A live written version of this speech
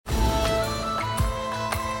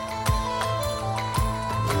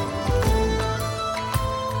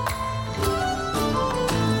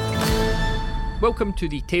Welcome to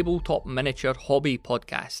the Tabletop Miniature Hobby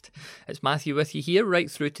Podcast. It's Matthew with you here right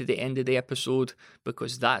through to the end of the episode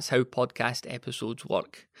because that's how podcast episodes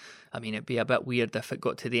work. I mean, it'd be a bit weird if it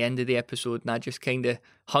got to the end of the episode and I just kind of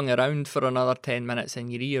hung around for another 10 minutes in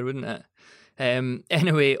your ear, wouldn't it?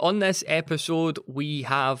 Anyway, on this episode, we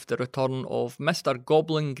have the return of Mr.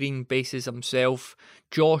 Goblin Green Bases himself,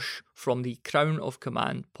 Josh from the Crown of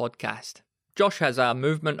Command podcast. Josh has a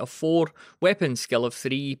movement of 4, weapon skill of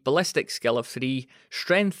 3, ballistic skill of 3,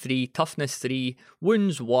 strength 3, toughness 3,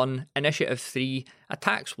 wounds 1, initiative 3,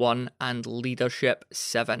 attacks 1, and leadership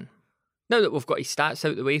 7. Now that we've got his stats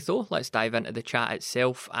out the way though, let's dive into the chat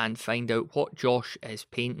itself and find out what Josh is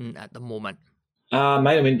painting at the moment. Mate,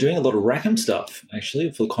 I've been doing a lot of Rackham stuff,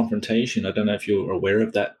 actually, for Confrontation. I don't know if you're aware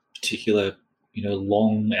of that particular,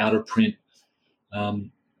 long out-of-print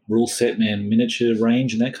rule set man miniature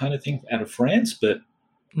range and that kind of thing out of France, but...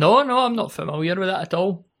 No, I'm not familiar with that at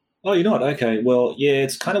all. Oh, you're not? Okay. Well, yeah,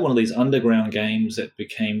 it's kind of one of these underground games that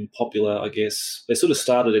became popular, I guess. They sort of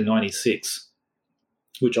started in 96,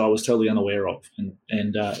 which I was totally unaware of. And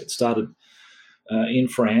it started in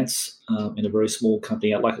France in a very small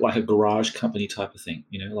company, like a garage company type of thing,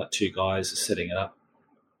 like 2 guys setting it up.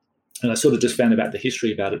 And I sort of just found about the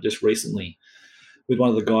history about it just recently with one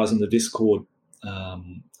of the guys in the Discord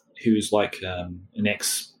who's like an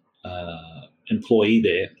ex-employee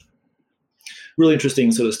there. Really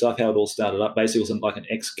interesting sort of stuff, how it all started up. Basically, it was like an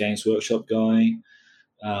ex-Games Workshop guy.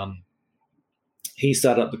 He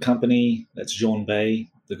started up the company. That's Jean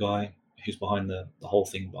Bay, the guy who's behind the whole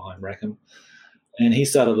thing behind Rackham. And he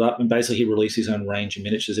started it up, and basically he released his own range of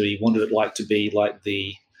miniatures that he wanted it like to be like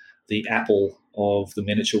the Apple of the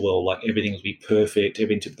miniature world, like everything would be perfect,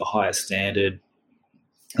 everything to the highest standard,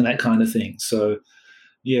 and that kind of thing. So,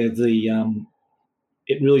 yeah,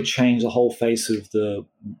 it really changed the whole face of the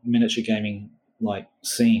miniature gaming like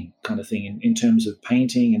scene kind of thing in terms of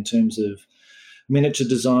painting, in terms of miniature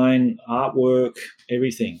design, artwork,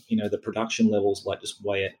 everything. The production levels like just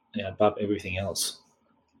way above everything else.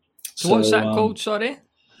 So what's that called, sorry?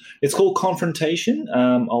 It's called Confrontation.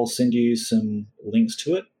 I'll send you some links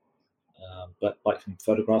to it, but like from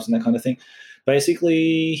photographs and that kind of thing.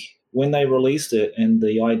 Basically, when they released it, and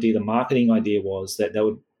the marketing idea was that they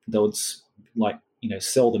would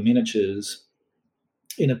sell the miniatures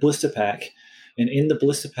in a blister pack, and in the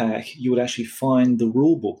blister pack you would actually find the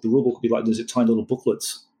rule book. The rule book would be like those tiny little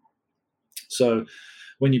booklets. So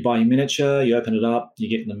when you buy a miniature, you open it up, you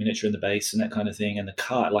get the miniature in the base and that kind of thing, and the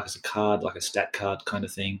card, like a stat card kind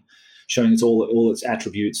of thing, showing all its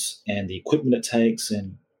attributes and the equipment it takes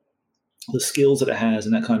and the skills that it has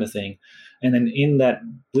and that kind of thing. And then in that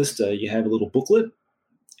blister, you have a little booklet,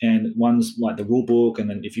 and one's like the rule book, and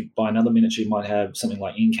then if you buy another miniature, you might have something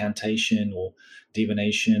like incantation or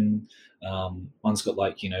divination. One's got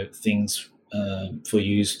things for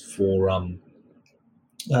use for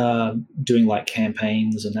doing like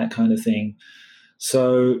campaigns and that kind of thing.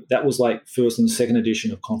 So that was like first and second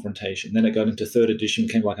edition of Confrontation. Then it got into third edition,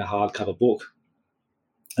 became like a hardcover book,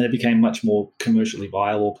 and it became much more commercially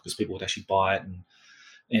viable because people would actually buy it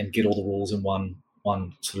and get all the rules in one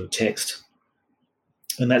sort of text.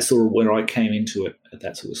 And that's sort of where I came into it at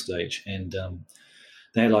that sort of stage. And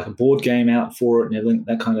they had like a board game out for it and everything,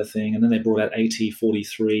 that kind of thing. And then they brought out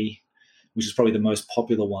AT-43, which is probably the most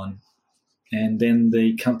popular one. And then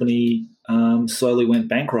the company slowly went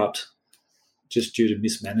bankrupt just due to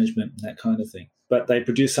mismanagement and that kind of thing. But they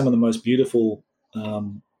produced some of the most beautiful,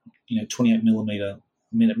 28 millimeter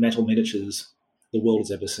metal miniatures the world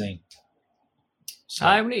has ever seen. So,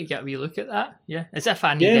 I need to get a wee look at that. Yeah, as if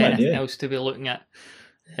I need anything else to be looking at.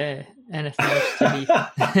 Anything else to be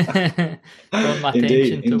drawing my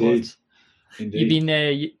attention towards. Indeed.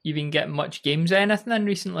 You've been getting much games or anything in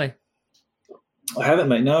recently? I haven't,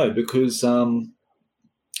 mate. No, because I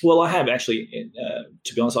have actually.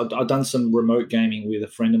 To be honest, I've done some remote gaming with a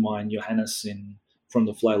friend of mine, Johannes, from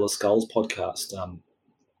the Flailess Skulls podcast.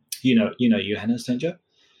 You know Johannes, don't you?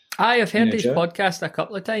 I've heard his podcast a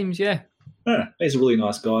couple of times. Yeah. He's a really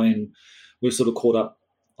nice guy, and we've sort of caught up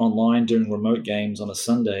online doing remote games on a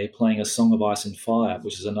Sunday, playing A Song of Ice and Fire,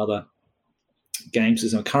 which is another game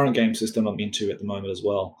system, a current game system I'm into at the moment as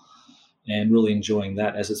well, and really enjoying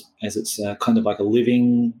that as it's kind of like a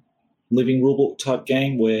living rulebook type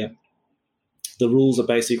game where the rules are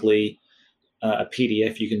basically a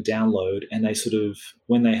PDF you can download, and they sort of,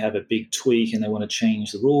 when they have a big tweak and they want to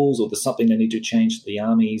change the rules or there's something they need to change to the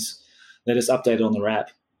armies, they just update it on their app.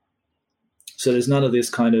 So there's none of this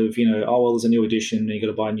kind of, there's a new edition and you've got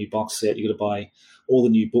to buy a new box set, you've got to buy all the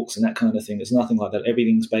new books and that kind of thing. There's nothing like that.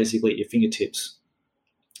 Everything's basically at your fingertips.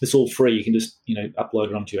 It's all free. You can just, upload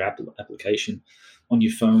it onto your application on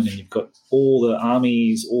your phone, and you've got all the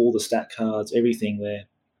armies, all the stat cards, everything there.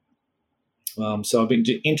 So I've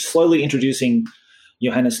been slowly introducing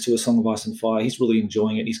Johannes to A Song of Ice and Fire. He's really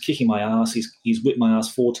enjoying it. He's kicking my ass. He's whipped my ass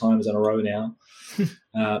 4 times in a row now,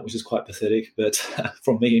 which is quite pathetic, but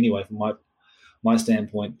from me anyway, from my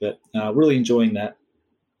standpoint. But really enjoying that.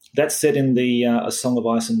 That's set in the A Song of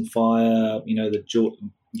Ice and Fire, the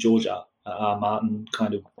George R. Martin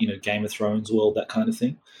kind of, Game of Thrones world, that kind of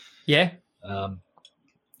thing. Yeah.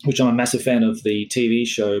 Which I'm a massive fan of the TV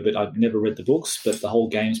show, but I've never read the books, but the whole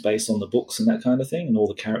game's based on the books and that kind of thing and all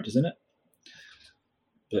the characters in it.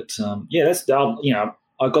 But, that's,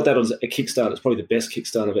 I got that as a Kickstarter. It's probably the best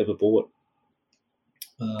Kickstarter I've ever bought,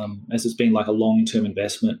 as it's been like a long-term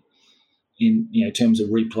investment in, terms of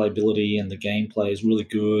replayability, and the gameplay is really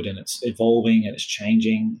good, and it's evolving and it's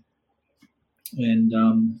changing. And,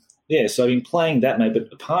 so I've been playing that, mate.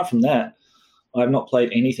 But apart from that, I've not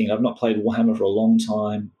played anything. I've not played Warhammer for a long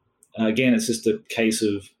time. Again, it's just a case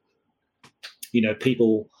of,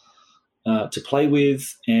 people to play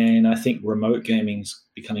with, and I think remote gaming's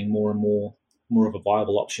becoming more and more of a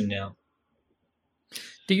viable option now.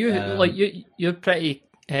 Do you you're pretty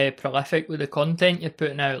prolific with the content you're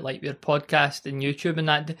putting out, like your podcast and YouTube and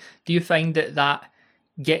that? Do you find that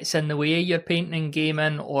gets in the way of your painting and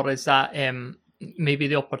gaming, or is that maybe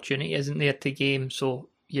the opportunity isn't there to game, so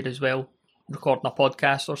you're as well recording a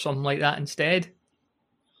podcast or something like that instead?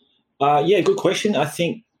 Good question. I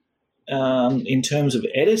think in terms of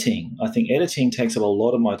editing, editing takes up a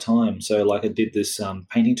lot of my time. So like I did this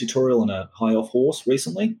painting tutorial on a high-off horse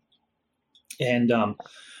recently, and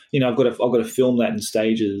I've got to film that in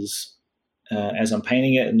stages as I'm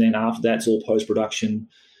painting it, and then after that it's all post-production,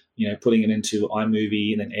 putting it into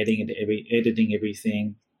iMovie and then editing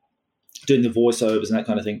everything, doing the voiceovers and that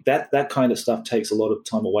kind of thing. That kind of stuff takes a lot of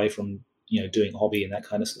time away from doing hobby and that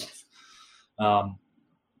kind of stuff.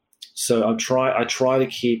 So I try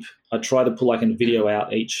to put like a video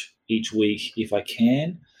out each week if I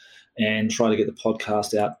can, and try to get the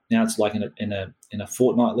podcast out. Now it's like in a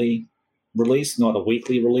fortnightly release, not a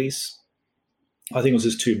weekly release. I think it was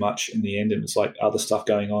just too much in the end, and it's like other stuff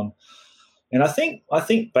going on. And I think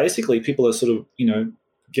basically people are sort of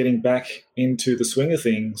getting back into the swing of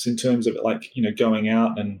things in terms of like going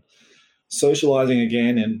out and socializing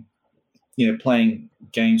again, and playing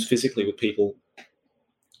games physically with people.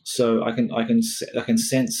 So I can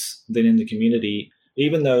sense that in the community,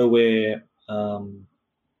 even though we're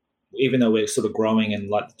sort of growing, and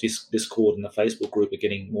like Discord and the Facebook group are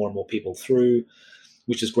getting more and more people through,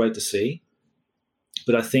 which is great to see.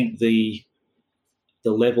 But I think the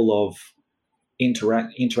level of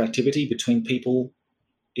interactivity between people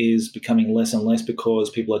is becoming less and less, because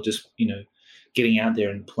people are just getting out there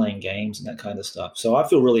and playing games and that kind of stuff. So I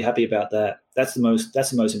feel really happy about that. That's the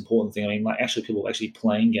most important thing. I mean, like people actually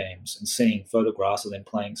playing games and seeing photographs of them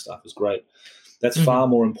playing stuff is great. That's far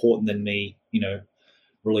more important than me,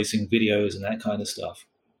 releasing videos and that kind of stuff.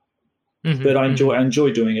 But I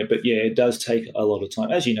enjoy doing it. But yeah, it does take a lot of time.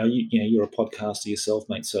 As you know, you're a podcaster yourself,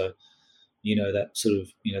 mate. So that sort of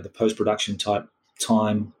the post-production type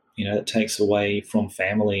time, it takes away from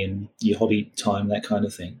family and your hobby time, that kind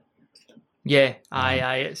of thing. Yeah,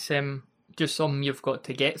 aye, it's just something you've got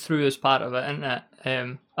to get through as part of it, isn't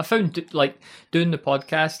it? I found like doing the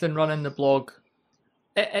podcast and running the blog,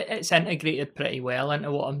 it's integrated pretty well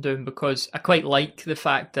into what I'm doing, because I quite like the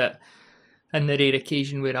fact that in the rare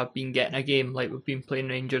occasion where I've been getting a game, like we've been playing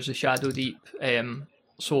Rangers of Shadow Deep,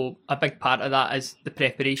 so a big part of that is the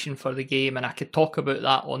preparation for the game, and I could talk about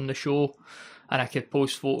that on the show, and I could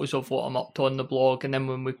post photos of what I'm up to on the blog, and then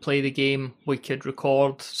when we play the game, we could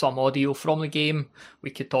record some audio from the game, we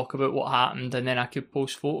could talk about what happened, and then I could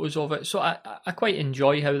post photos of it. So I quite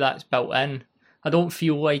enjoy how that's built in. I don't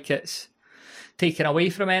feel like it's taken away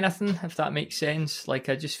from anything, if that makes sense. Like,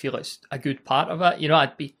 I just feel it's a good part of it.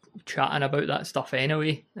 I'd be chatting about that stuff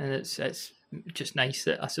anyway, and it's just nice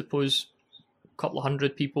that I suppose a couple of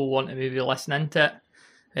hundred people want to maybe listen into it.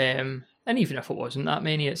 And even if it wasn't that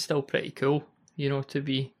many, it's still pretty cool, to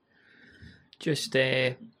be just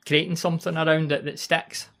creating something around it that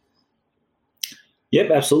sticks. Yep,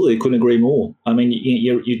 absolutely. Couldn't agree more. I mean,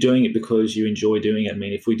 you're doing it because you enjoy doing it. I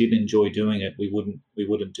mean, if we didn't enjoy doing it, we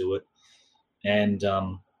wouldn't do it. And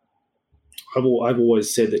I've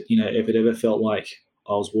always said that if it ever felt like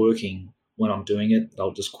I was working when I'm doing it,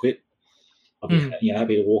 I'll just quit. I'll be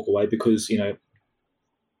happy to walk away, because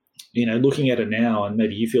looking at it now, and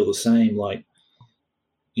maybe you feel the same. Like,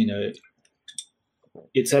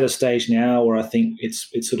 it's at a stage now where I think it's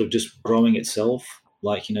sort of just growing itself.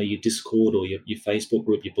 Like, your Discord or your Facebook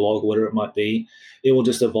group, your blog, whatever it might be, it will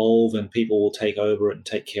just evolve and people will take over it and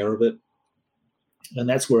take care of it. and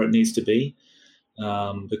that's where it needs to be.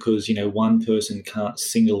 Because one person can't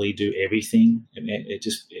singly do everything.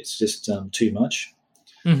 It's just too much.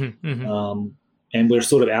 Mm-hmm, mm-hmm. And we're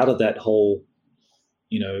sort of out of that whole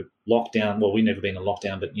lockdown. Well, we've never been in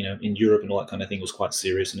lockdown, but in Europe and all that kind of thing was quite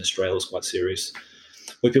serious, and Australia was quite serious,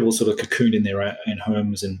 where people sort of cocooned in their own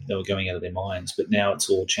homes and they were going out of their minds. But now it's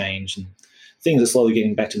all changed and things are slowly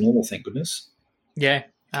getting back to normal, thank goodness. Yeah.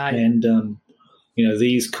 Aye. And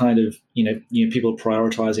these kind of people are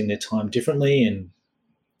prioritizing their time differently, and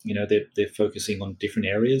they're focusing on different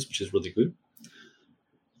areas, which is really good.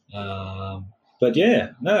 But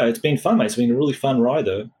yeah, no, it's been fun, mate. It's been a really fun ride,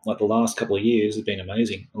 though. Like the last couple of years have been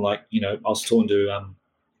amazing. Like I was talking to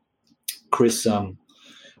Chris in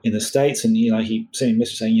the States, and he sent me a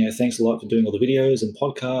message saying, thanks a lot for doing all the videos and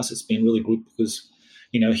podcasts. It's been really good because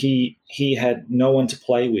he had no one to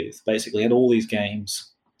play with. Basically, had all these games.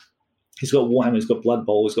 He's got Warhammer, he's got Blood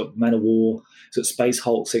Bowl, he's got Man of War, he's got Space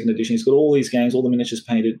Hulk 2nd edition. He's got all these games, all the miniatures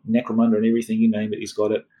painted, Necromunda and everything, you name it, he's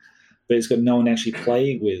got it. But he's got no one to actually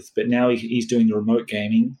play with. But now he's doing the remote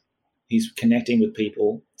gaming. He's connecting with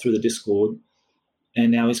people through the Discord.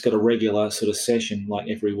 And now he's got a regular sort of session like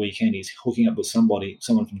every weekend. He's hooking up with someone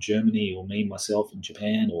from Germany or me, myself in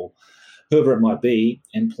Japan or whoever it might be,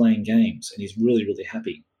 and playing games. And he's really, really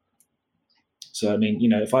happy. So, I mean,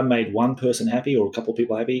 if I made one person happy or a couple of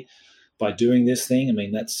people happy by doing this thing, I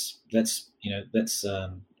mean, that's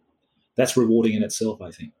rewarding in itself,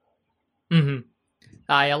 I think. Mm-hmm.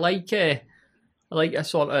 I like a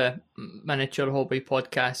sort of miniature hobby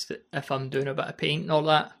podcast that if I'm doing a bit of painting or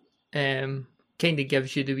that, kind of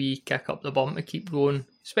gives you the wee kick up the bum to keep going.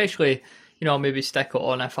 Especially, maybe stick it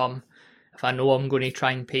on if I know I'm going to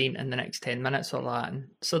try and paint in the next 10 minutes or that, and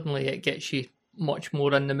suddenly it gets you much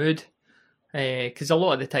more in the mood. Because a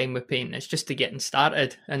lot of the time with painting, it's just to getting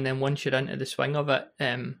started, and then once you're into the swing of it,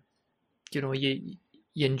 you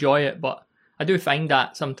enjoy it. But I do find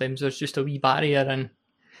that sometimes there's just a wee barrier in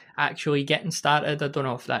actually getting started. I don't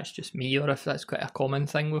know if that's just me or if that's quite a common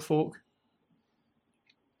thing with folk.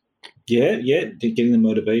 Yeah, getting the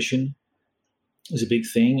motivation is a big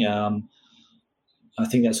thing. I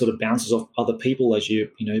think that sort of bounces off other people as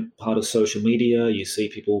part of social media. You see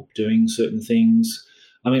people doing certain things.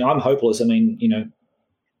 I mean, I'm hopeless. I mean,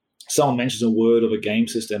 someone mentions a word of a game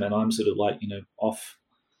system and I'm sort of like, off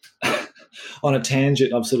on a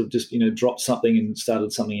tangent. I've sort of just, dropped something and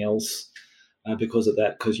started something else because of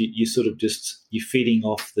that, because you sort of just, you're feeding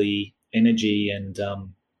off the energy and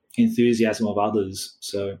enthusiasm of others.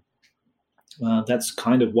 So that's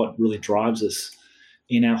kind of what really drives us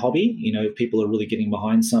in our hobby. If people are really getting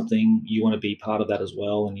behind something, you want to be part of that as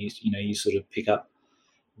well. And you sort of pick up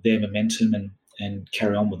their momentum and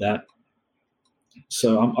carry on with that.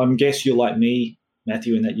 So I'm guess you're like me,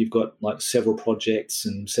 Matthew, in that you've got like several projects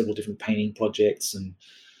and several different painting projects and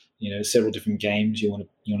several different games you want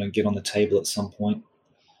to get on the table at some point.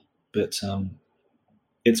 But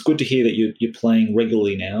it's good to hear that you're playing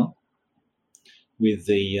regularly now with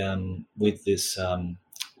this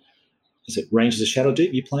is it Rangers of Shadow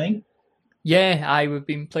Deep you're playing? Yeah, we've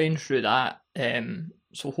been playing through that.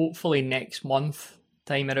 So hopefully next month,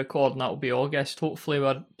 time of recording, that'll be August. Hopefully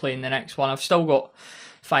we're playing the next one. I've still got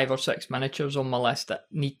 5 or 6 miniatures on my list that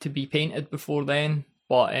need to be painted before then.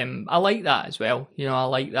 But I like that as well. I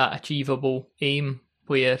like that achievable aim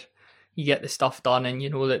where you get the stuff done and you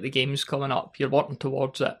know that the game's coming up. You're working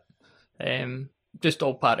towards it. Just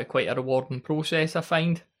all part of quite a rewarding process, I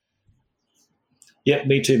find. Yeah,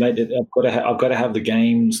 me too, mate. I've got to have the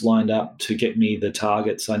games lined up to get me the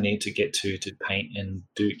targets I need to get to paint and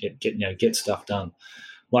get stuff done.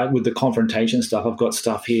 Like with the confrontation stuff, I've got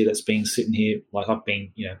stuff here that's been sitting here. Like I've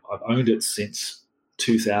owned it since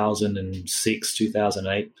 2006,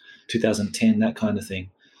 2008, 2010, that kind of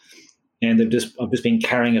thing. And I've just been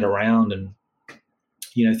carrying it around and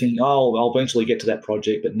thinking, oh, I'll eventually get to that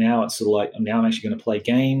project. But now it's sort of like now I'm actually going to play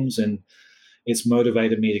games, and it's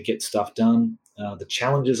motivated me to get stuff done. The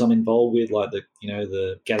challenges I'm involved with, like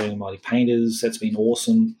the Gathering of Mighty Painters, that's been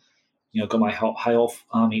awesome. Got my High Elf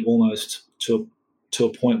army almost to a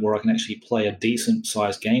point where I can actually play a decent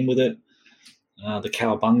sized game with it. The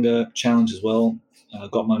Cowabunga challenge as well.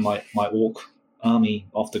 Got my Orc army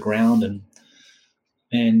off the ground,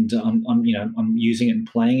 and I'm using it and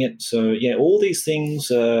playing it. So yeah, all these things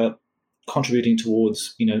are contributing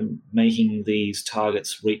towards making these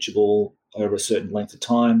targets reachable over a certain length of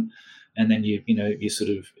time. And then you're sort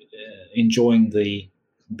of enjoying the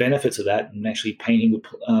benefits of that and actually painting with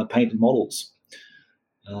painted models.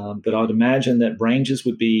 But I'd imagine that Rangers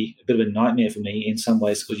would be a bit of a nightmare for me in some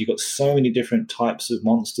ways because you've got so many different types of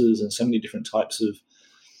monsters and so many different types of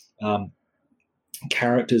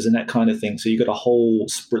characters and that kind of thing. So you got a whole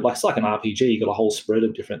spread, like it's like an RPG. You got a whole spread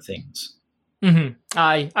of different things. Mm-hmm.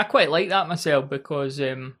 Aye, I quite like that myself because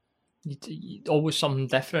always something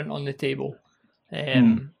different on the table.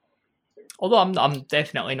 Although I'm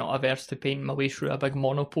definitely not averse to painting my way through a big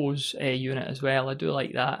monopose unit as well. I do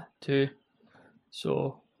like that too.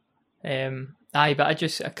 So, but I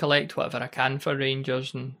collect whatever I can for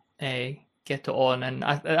Rangers and get it on, and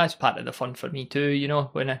that's part of the fun for me too. You know,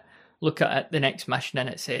 when I look at the next mission and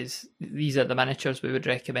it says these are the miniatures we would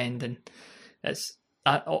recommend, and it's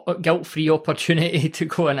a guilt-free opportunity to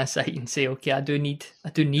go on a site and say, okay, I do need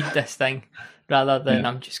this thing, rather than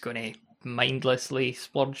I'm just going to mindlessly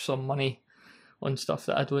splurge some money on stuff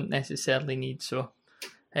that I don't necessarily need. So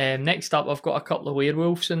next up, I've got a couple of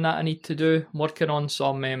werewolves in that I need to do. I'm working on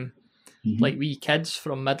some like wee kids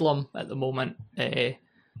from Midlam at the moment. They're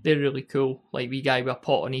really cool. Like wee guy with a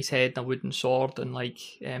pot on his head and a wooden sword, and like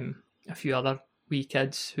a few other wee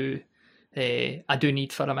kids who I do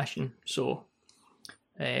need for a mission. So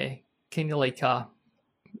kind of like a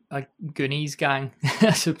Goonies gang,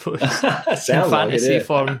 I suppose. Sounds in fantasy like it,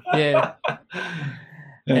 form. Yeah.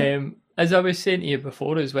 As I was saying to you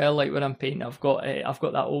before as well, like when I'm painting, I've got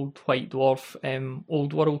that old White Dwarf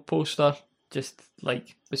Old World poster just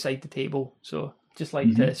like beside the table. So just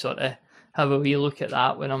like to sort of have a wee look at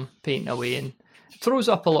that when I'm painting away, and it throws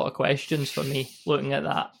up a lot of questions for me looking at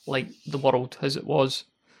that, like the world as it was.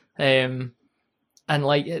 And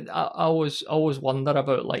like I always wonder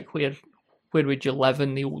about like where would you live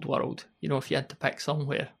in the old world? You know, if you had to pick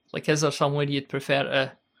somewhere, like is there somewhere you'd prefer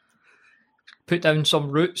to put down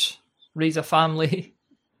some roots, raise a family?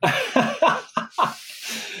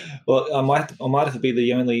 Well, I might have to be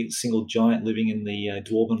the only single giant living in the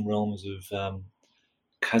dwarven realms of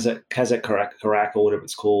Kazakh or whatever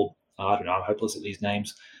it's called. I don't know. I'm hopeless at these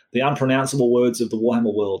names. The unpronounceable words of the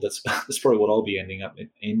Warhammer world. That's probably what I'll be ending up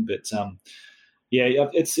in. But yeah,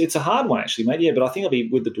 it's a hard one actually, mate. Yeah, but I think I'll be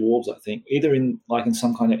with the dwarves. I think either in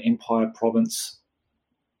some kind of empire province,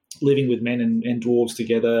 living with men and dwarves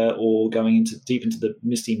together, or going deep into the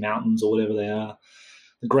misty mountains or whatever they are,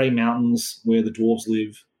 the grey mountains where the dwarves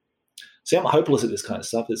live. See, I'm hopeless at this kind of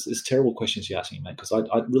stuff. It's terrible questions you ask me, mate, because I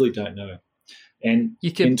really don't know. And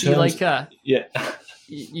you could be like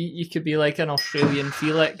you could be like an Australian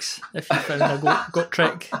Felix if you found a goat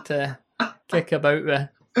trick to kick about with.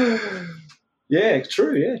 Yeah,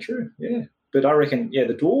 true. Yeah, true. Yeah, but I reckon,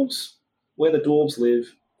 the dwarves, where the dwarves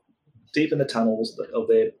live, deep in the tunnels of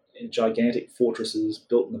their gigantic fortresses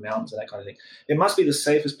built in the mountains and that kind of thing. It must be the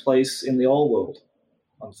safest place in the old world,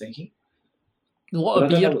 I'm thinking. A lot of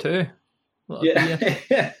beer too. Yeah,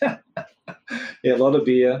 a lot of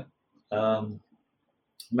beer.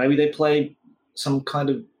 Maybe they play some kind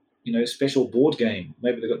of special board game.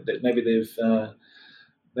 Maybe maybe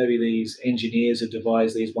these engineers have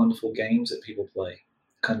devised these wonderful games that people play,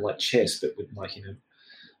 kind of like chess, but with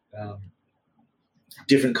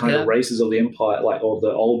different kind of races of the empire, of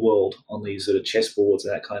the old world, on these sort of chessboards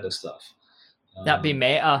and that kind of stuff. That'd be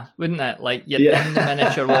meta, wouldn't it? Like you're in the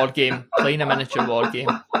miniature war game, playing a miniature war game,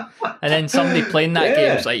 and then somebody playing that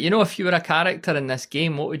game is like, if you were a character in this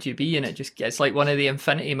game, what would you be? And it just gets like one of the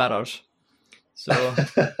Infinity Mirrors. So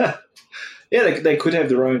yeah, they could have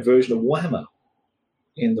their own version of Warhammer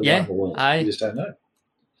in the Warhammer world. You just don't know.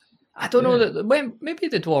 I don't know that. Maybe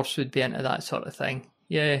the dwarves would be into that sort of thing.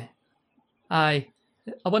 Yeah, I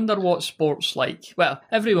wonder what sports like. Well,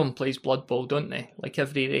 everyone plays Blood Bowl, don't they? Like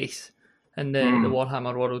every race in the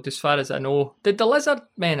Warhammer world, as far as I know. Did the Lizard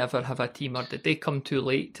Men ever have a team, or did they come too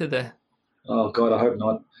late to the... Oh, God, I hope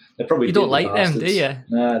not. They probably You don't like them, do you?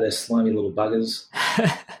 No, they're slimy little buggers.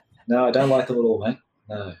 No, I don't like them at all, mate.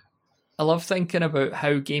 No. I love thinking about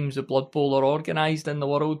how games of Blood Bowl are organised in the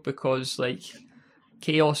world, because, like,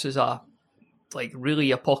 chaos is a,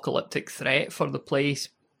 really apocalyptic threat for the place.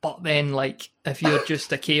 But then, if you're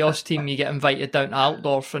just a chaos team, you get invited down to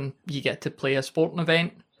Altdorf and you get to play a sporting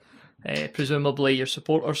event. Presumably your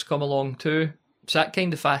supporters come along too. So that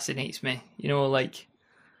kind of fascinates me, Yeah.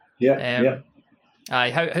 How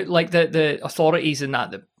the authorities in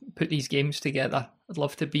that put these games together. I'd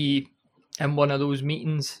love to be in one of those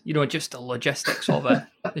meetings, just the logistics of it.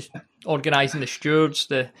 Organising the stewards,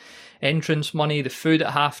 the entrance money, the food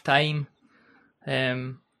at half time.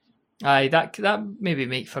 That maybe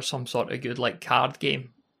make for some sort of good card game.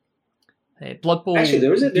 Blood Bowl. Actually,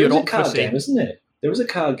 there is a card game, isn't there? There was a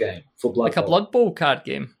card game for Blood Bowl. Like a Blood Bowl card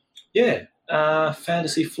game. Yeah,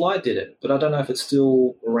 Fantasy Flight did it, but I don't know if it's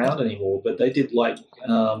still around anymore. But they did Blood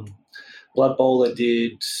Bowl. They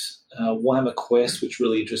did Warhammer Quest, which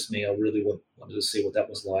really interested me. I really wanted to see what that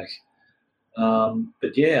was like.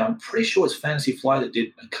 But yeah, I'm pretty sure it's Fantasy Flight that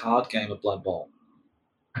did a card game of Blood Bowl.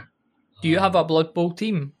 Do you have a Blood Bowl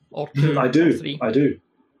team or two? I do. Or three? I do.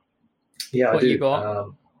 Yeah, What I do. You got?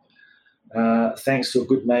 Thanks to a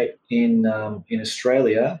good mate in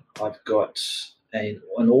Australia, I've got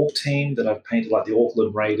an Orc team that I've painted like the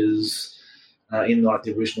Auckland Raiders in like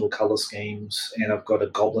the original color schemes, and I've got a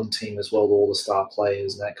Goblin team as well with all the star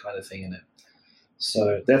players and that kind of thing in it.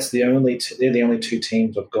 So that's they're the only two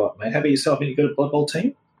teams I've got, mate. How about yourself? Have you got a Blood Bowl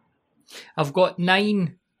team? I've got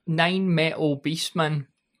nine metal beastmen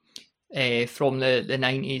from the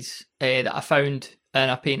 90s that I found and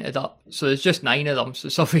I painted up. So there's just 9 of them, so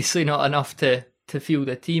it's obviously not enough to field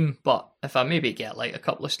a team, but if I maybe get like a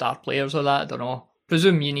couple of star players or that, I don't know.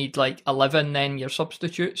 Presume you need like 11 then your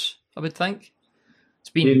substitutes, I would think.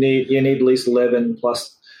 You need at least 11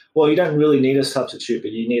 plus. Well, you don't really need a substitute,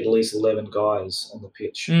 but you need at least 11 guys on the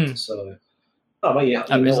pitch. So, yeah,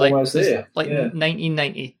 it was almost there. Like yeah.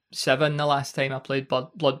 1997 the last time I played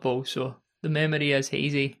Blood Bowl, so the memory is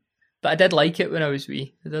hazy. But I did like it when I was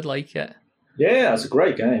wee. I did like it. Yeah, it's a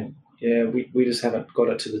great game. Yeah, we just haven't got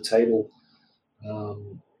it to the table. I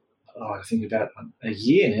think about a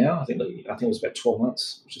year now. I think it was about 12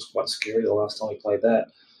 months, which is quite scary. The last time we played that.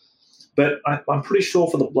 But I'm pretty sure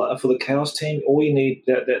for the Chaos team, all you need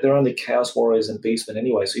they're only Chaos Warriors and Beastmen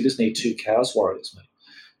anyway. So you just need 2 Chaos Warriors, mate.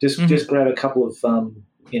 Just grab a couple of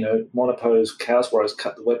monopose Chaos Warriors,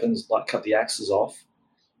 cut the weapons, like cut the axes off,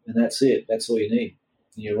 and that's it. That's all you need.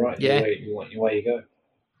 And you're right. Yeah. Away you go.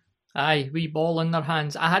 Aye, wee ball in their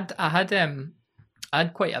hands. I had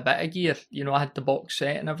quite a bit of gear. You know, I had the box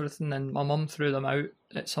set and everything, and my mum threw them out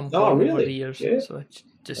at some point over the years. Yeah. So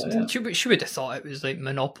she would have thought it was like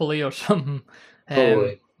Monopoly or something.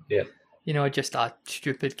 Probably, yeah. You know, just a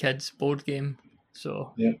stupid kids board game.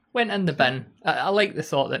 So yeah. Went in the bin. I like the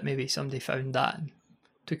thought that maybe somebody found that and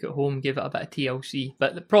took it home, gave it a bit of TLC,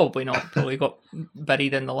 but probably not. Probably got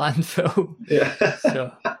buried in the landfill. Yeah.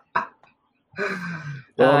 So.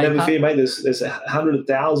 Well, I'll never fear, mate. There's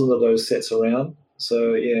 100,000 of those sets around.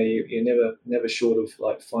 So yeah, you're never short of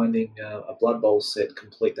like finding a Blood Bowl set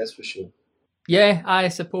complete. That's for sure. Yeah, I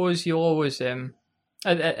suppose you always are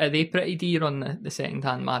they pretty dear on the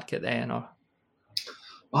second-hand market then, or?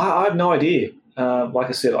 I have no idea. Like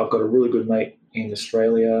I said, I've got a really good mate in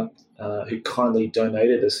Australia who kindly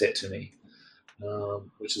donated a set to me,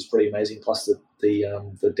 which is pretty amazing. Plus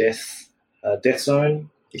the Death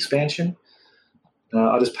Zone expansion.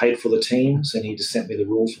 I just paid for the teams, and he just sent me the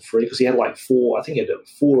rules for free because he had like 4 or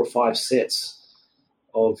 5 sets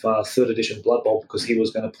of 3rd edition Blood Bowl because he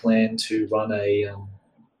was going to plan to run a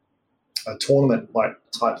tournament like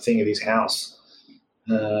type thing at his house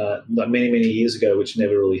many years ago, which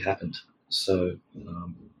never really happened. So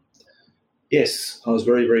yes, I was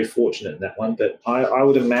very, very fortunate in that one. But I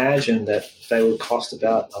would imagine that they would cost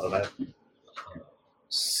about, I don't know,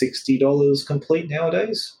 $60 complete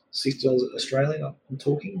nowadays. $60 Australian, I'm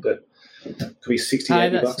talking, but it could be $60,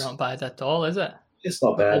 $80. That's not bad at all, is it? It's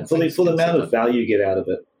not bad for the amount of value you get out of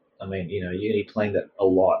it. I mean, you're going to be playing that a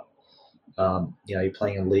lot. You're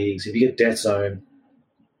playing in leagues. If you get Death Zone,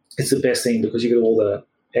 it's the best thing because you get all the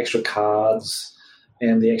extra cards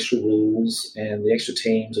and the extra rules and the extra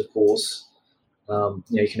teams, of course.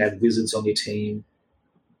 You can have wizards on your team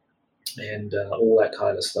and all that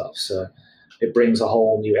kind of stuff. So it brings a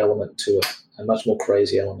whole new element to it, a much more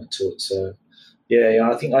crazy element to it. So yeah,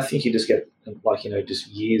 I think you just get just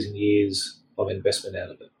years and years of investment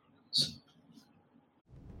out of it. So.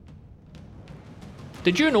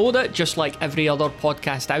 Did you know that just like every other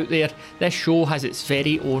podcast out there, this show has its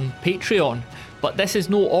very own Patreon? But this is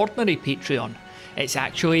no ordinary Patreon. It's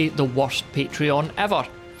actually the worst Patreon ever.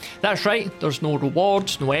 That's right, there's no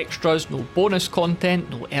rewards, no extras, no bonus content,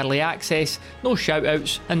 no early access, no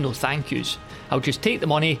shout-outs and no thank yous. I'll just take the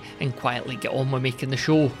money and quietly get on with making the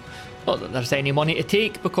show. Not that there's any money to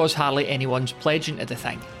take because hardly anyone's pledging to the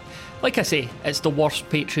thing. Like I say, it's the worst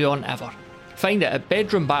Patreon ever. Find it at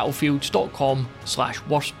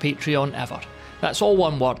bedroombattlefields.com/worst Patreon ever. That's all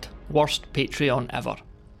one word, worst Patreon ever.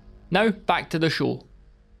 Now, back to the show.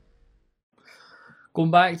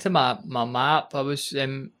 Going back to my map, I was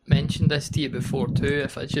mentioned this to you before too.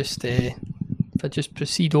 If I just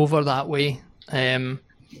proceed over that way, I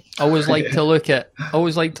always like to look at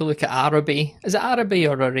Araby. Is it Araby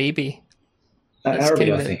or Araby?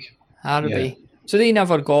 Araby, I think. Araby. Yeah. So they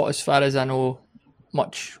never got, as far as I know,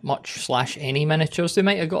 much / any miniatures. They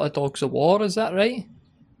might have got a Dogs of War. Is that right?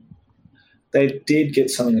 They did get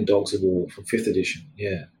something in Dogs of War from 5th edition.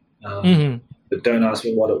 Yeah. But don't ask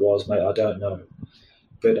me what it was, mate. I don't know.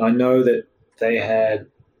 But I know that they had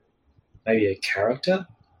maybe a character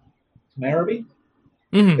from Araby.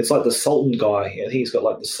 It's like the Sultan guy. I think he's got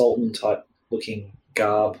like the Sultan type looking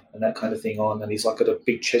garb and that kind of thing on, and he's like got a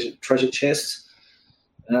big treasure chest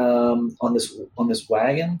on this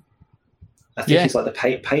wagon. I think he's like the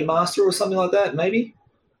paymaster or something like that, maybe.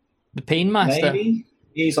 The Painmaster? Maybe.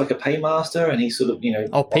 He's like a paymaster, and he's sort of,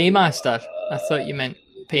 Oh, Paymaster. I thought you meant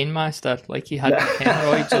Painmaster, like he had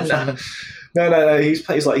hemorrhoids or something. No.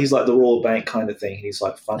 He's like the Royal Bank kind of thing. He's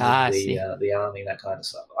like funding the army and that kind of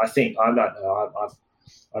stuff. I don't know.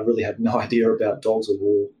 I really have no idea about Dogs of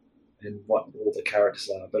War and what all the characters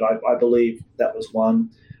are, but I believe that was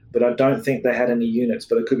one. But I don't think they had any units,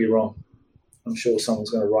 but I could be wrong. I'm sure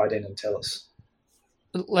someone's going to write in and tell us.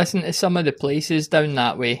 Listen to some of the places down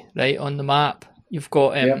that way, right, on the map. You've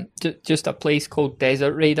got just a place called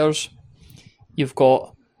Desert Raiders. You've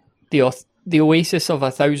got the Oasis of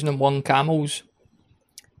 1,001 Camels.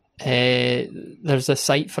 There's a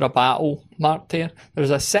site for a battle marked there.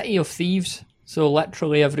 There's a City of Thieves, so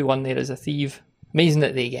literally everyone there is a thief. Amazing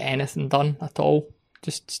that they get anything done at all,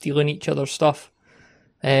 just stealing each other's stuff.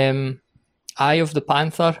 Eye of the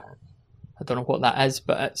Panther. I don't know what that is,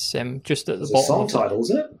 but it's just at the bottom. It's a song title,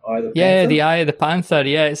 isn't it? Eye of the yeah, Panther? the Eye of the Panther.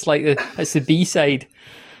 Yeah, it's like it's the B-side.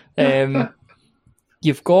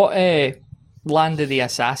 You've got Land of the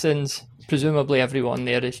Assassins. Presumably everyone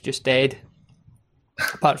there is just dead,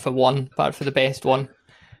 apart for the best one.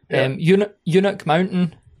 Yeah. Eunuch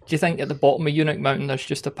Mountain. Do you think at the bottom of Eunuch Mountain there's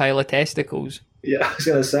just a pile of testicles? Yeah, I was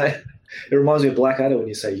going to say. It reminds me of Blackadder when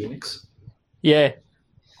you say eunuchs. Yeah.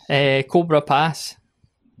 Cobra Pass.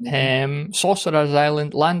 Sorcerer's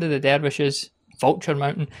Island, Land of the Dervishes, Vulture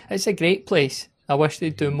Mountain. It's a great place. I wish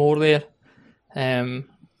they'd do more there.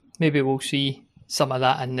 Maybe we'll see some of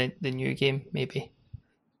that in the new game, maybe.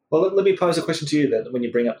 Well, let me pose a question to you then when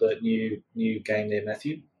you bring up the new game there,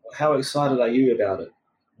 Matthew. How excited are you about it?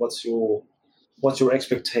 What's your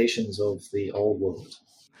expectations of the old world?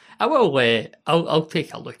 I will. I'll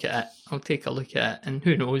take a look at it. And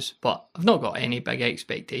who knows? But I've not got any big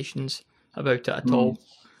expectations about it at all.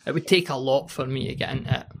 It would take a lot for me to get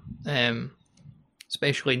into it,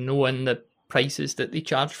 especially knowing the prices that they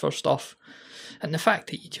charge for stuff, and the fact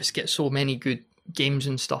that you just get so many good games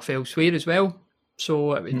and stuff elsewhere as well.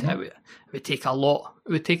 So it would take a lot.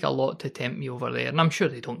 It would take a lot to tempt me over there, and I'm sure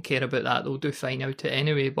they don't care about that. They'll do fine out it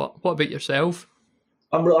anyway. But what about yourself?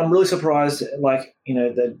 I'm really surprised,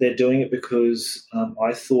 that they're doing it, because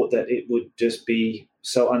I thought that it would just be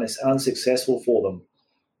so unsuccessful for them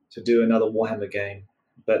to do another Warhammer game.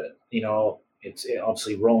 But, it's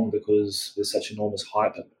obviously wrong because there's such enormous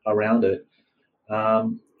hype around it.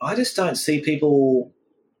 I just don't see people,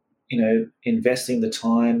 investing the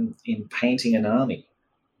time in painting an army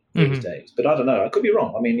these days. But I don't know. I could be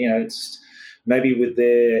wrong. I mean, it's maybe with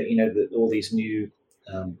their, all these new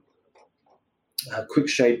quick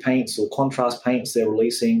shade paints or contrast paints they're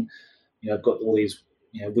releasing. Got all these,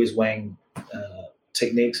 whiz-wang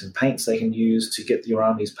techniques and paints they can use to get your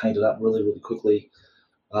armies painted up really, really quickly.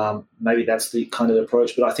 Maybe that's the kind of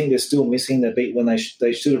approach, but I think they're still missing the beat when they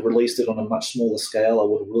should have released it on a much smaller scale. I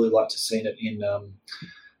would have really liked to have seen it in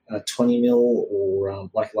 20 mil or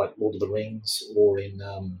like Lord of the Rings, or in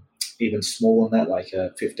even smaller than that, like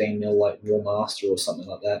 15 mil, like War Master or something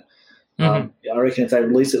like that. I reckon if they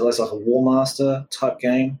released it as like a War Master type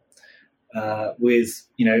game with,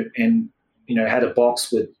 had a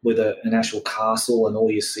box with an actual castle and all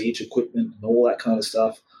your siege equipment and all that kind of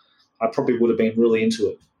stuff, I probably would have been really into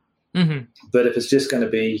it. But if it's just going to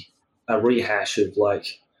be a rehash of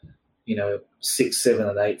 6th, 7th,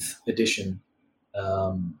 and 8th edition,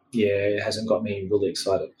 it hasn't got me really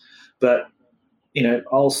excited. But,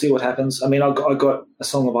 I'll see what happens. I mean, I got A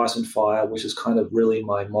Song of Ice and Fire, which is kind of really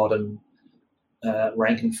my modern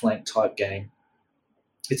rank and flank type game.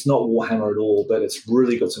 It's not Warhammer at all, but it's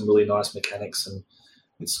really got some really nice mechanics, and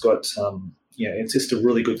it's got, it's just a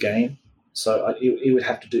really good game. So it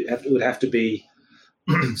would have to be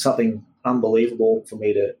something unbelievable for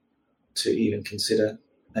me to even consider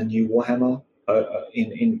a new Warhammer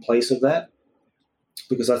in place of that,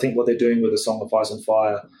 because I think what they're doing with A Song of Ice and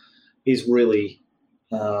Fire is really,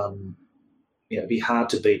 be hard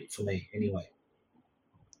to beat for me anyway.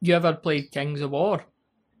 You ever played Kings of War?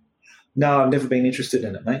 No, I've never been interested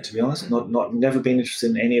in it, mate. To be honest, never been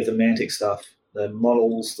interested in any of the Mantic stuff, the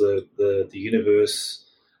models, the universe.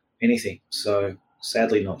 Anything. So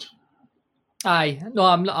sadly not. Aye, no,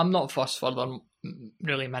 I'm not fussed for their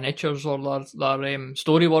really miniatures or their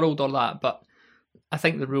story world or that, but I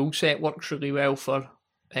think the rule set works really well for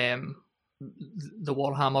the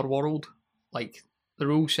Warhammer world. Like the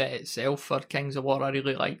rule set itself for Kings of War, I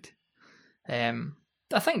really liked.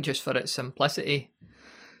 I think just for its simplicity.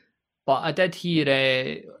 But I did hear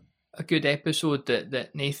a good episode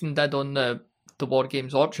that Nathan did on the the War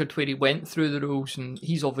Games Orchard where he went through the rules, and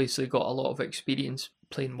he's obviously got a lot of experience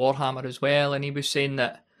playing Warhammer as well, and he was saying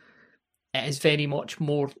that it is very much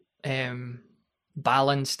more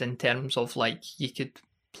balanced in terms of like you could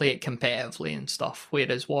play it competitively and stuff,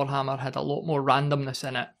 whereas Warhammer had a lot more randomness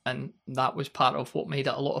in it, and that was part of what made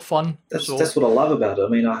it a lot of fun. That's what I love about it. I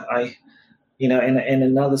mean, I you know, in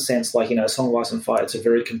another sense, like, you know, Song of Ice and Fire, it's a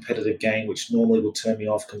very competitive game, which normally would turn me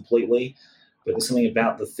off completely. But there's something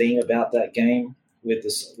about the theme about that game with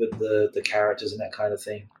the characters and that kind of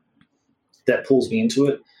thing that pulls me into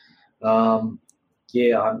it.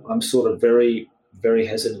 I'm sort of very, very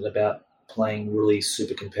hesitant about playing really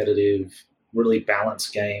super competitive, really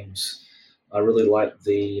balanced games. I really like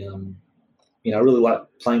I really like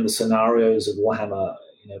playing the scenarios of Warhammer,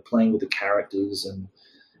 you know, playing with the characters and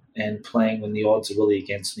playing when the odds are really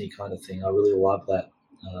against me kind of thing. I really love that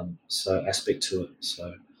aspect to it.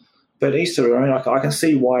 So, but Easter, I mean, I can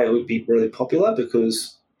see why it would be really popular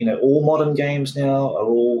because, you know, all modern games now are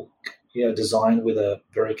all, you know, designed with a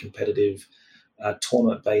very competitive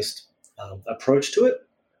tournament-based approach to it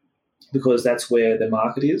because that's where the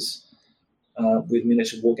market is with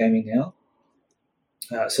miniature wargaming now.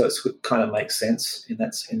 So it kind of makes sense in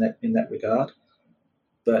that regard.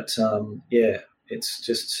 But it's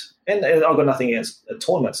just, and I've got nothing against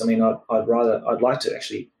tournaments. I mean, I'd like to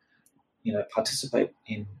actually, you know, participate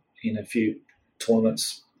in a few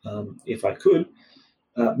tournaments if I could,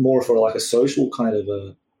 more for like a social kind of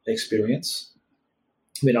a experience.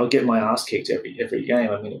 I mean, I'll get my ass kicked every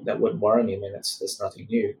game. I mean, that wouldn't worry me. I mean, that's nothing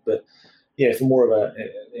new. But yeah, for more of a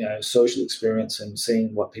you know, social experience and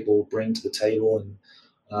seeing what people bring to the table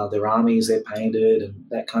and their armies they're painted and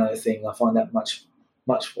that kind of thing, I find that much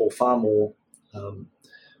or far more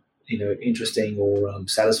you know, interesting or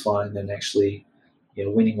satisfying than actually, you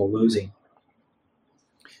know, winning or losing.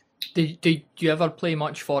 Did you ever play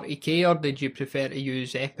much 40k, or did you prefer to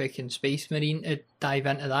use Epic and Space Marine to dive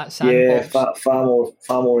into that sandbox? Yeah, far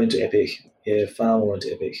more into Epic. Yeah, far more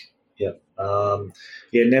into Epic. Yeah,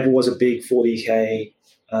 never was a big 40k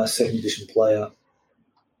second edition player.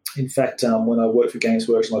 In fact, when I worked for Games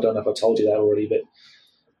Workshop, I don't know if I told you that already, but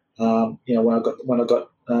you know, when I got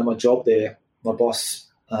my job there, my boss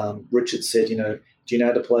Richard said, you know, do you know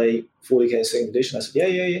how to play 40k second edition? I said,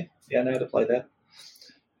 yeah, I know how to play that.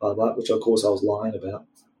 Which of course I was lying about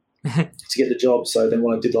to get the job. So then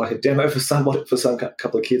when I did like a demo for some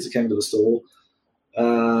couple of kids that came to the store,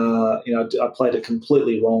 you know, I played it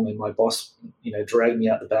completely wrong, and my boss, you know, dragged me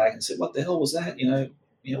out the back and said, "What the hell was that? You know,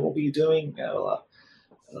 what were you doing?" You know,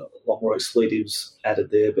 a lot more expletives added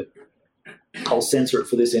there, but I'll censor it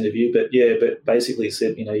for this interview. But yeah, but basically he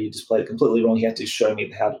said, you know, you just played it completely wrong. He had to show me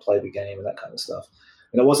how to play the game and that kind of stuff.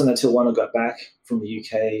 And it wasn't until when I got back from the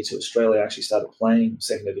UK to Australia I actually started playing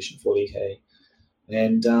second edition 40k,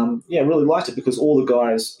 and really liked it because all the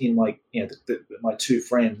guys in my, you know, my two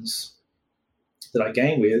friends that I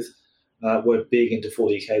game with were big into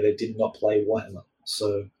 40k. They did not play Warhammer,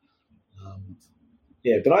 so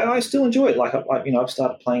but I still enjoy it. Like I've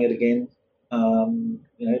started playing it again,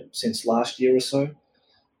 you know, since last year or so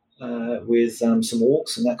with some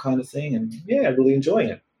orcs and that kind of thing, and really enjoying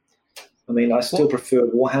it. I mean, I still prefer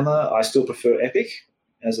Warhammer. I still prefer Epic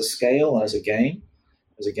as a scale, as a game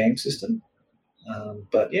system.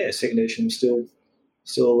 But yeah, second edition is still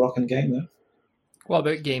a rocking game though. What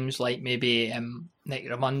about games like maybe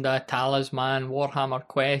Necromunda, Talisman, Warhammer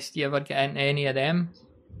Quest? Do you ever get into any of them?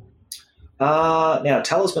 Now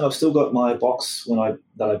Talisman, I've still got my box that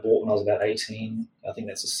I bought when I was about 18. I think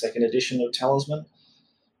that's the second edition of Talisman.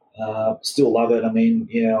 Still love it. I mean,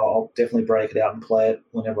 I'll definitely break it out and play it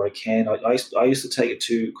whenever I can. I used to take it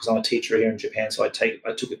to, because I'm a teacher here in Japan, so I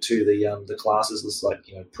took it to the classes. This is like,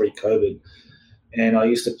 you know, pre-COVID, and I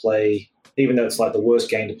used to play, even though it's like the worst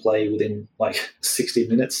game to play within like 60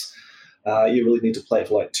 minutes. You really need to play it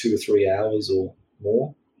for like 2 or 3 hours or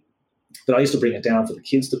more. But I used to bring it down for the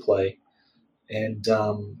kids to play, and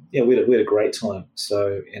we had a great time.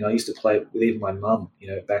 So, and I used to play it with even my mum, you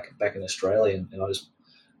know, back in Australia, and I just.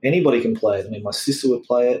 Anybody can play it. I mean, my sister would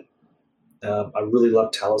play it. I really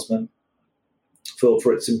love Talisman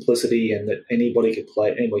for its simplicity and that anybody could play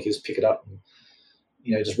it. Anybody could just pick it up and,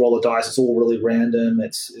 you know, just roll the dice. It's all really random.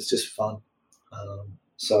 It's just fun.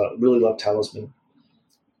 So I really love Talisman.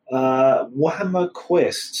 Warhammer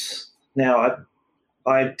Quest. Now,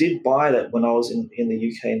 I did buy that when I was in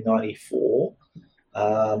the UK in '94.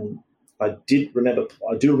 I do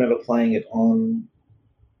remember playing it on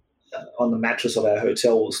the mattress of our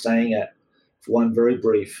hotel we were staying at for one very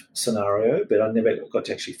brief scenario, but I never got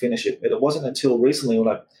to actually finish it. But it wasn't until recently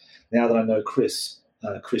now that I know Chris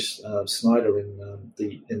Snyder in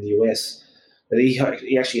the US, But he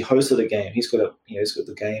actually hosted a game. He's got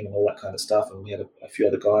the game and all that kind of stuff. And we had a few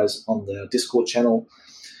other guys on the Discord channel,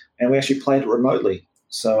 and we actually played it remotely.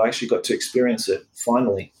 So I actually got to experience it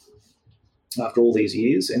finally after all these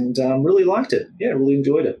years, and really liked it. Yeah, really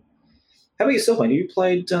enjoyed it. How about yourself, man? You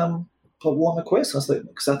played Warhammer Quest?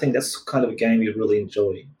 Because I think that's kind of a game you really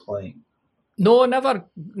enjoy playing. No, never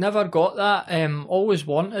got that. Always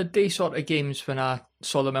wanted these sort of games when I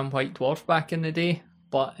saw them in White Dwarf back in the day,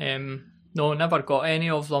 but no, never got any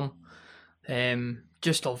of them.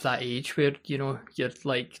 Just of that age where, you're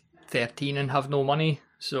like 13 and have no money,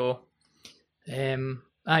 so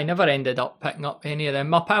I never ended up picking up any of them.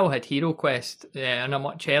 My pal had Hero Quest in a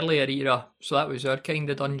much earlier era, so that was our kind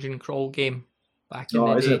of dungeon crawl game back in the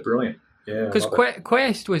day. Oh, isn't it brilliant? Yeah, because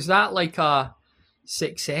Quest, was that like a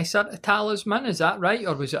successor to Talisman, is that right,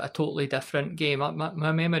 or was it a totally different game? My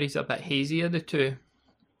memory's a bit hazy of the two.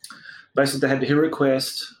 Basically, they had Hero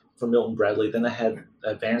Quest from Milton Bradley, then they had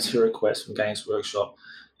Advanced Hero Quest from Games Workshop,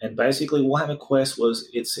 and basically Warhammer Quest was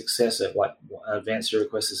its successor, like Advanced Hero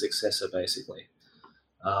Quest's successor, basically.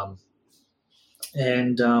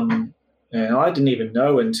 And I didn't even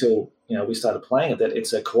know until we started playing it that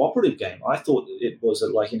it's a cooperative game. I thought it was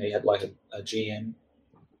you had like a GM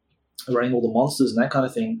running all the monsters and that kind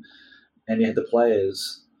of thing, and you had the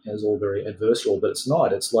players. It was all very adversarial, but it's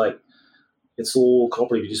not. It's like it's all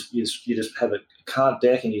cooperative. You just have a card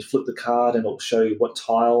deck, and you flip the card, and it'll show you what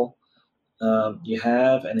tile you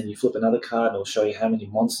have, and then you flip another card, and it'll show you how many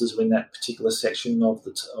monsters are in that particular section of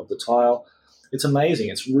the tile. It's amazing.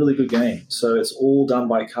 It's a really good game. So it's all done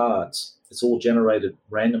by cards. It's all generated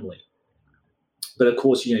randomly. But of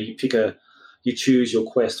course, you choose your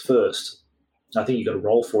quest first. I think you got to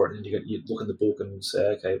roll for it, and you look in the book and say,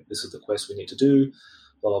 okay, this is the quest we need to do,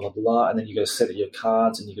 blah, blah, blah, blah. And then you got to set your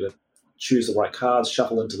cards, and you got to choose the right cards,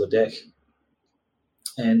 shuffle into the deck.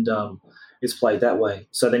 And it's played that way.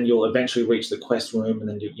 So then you'll eventually reach the quest room, and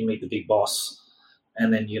then you meet the big boss,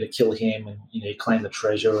 and then you're going to kill him, and you claim the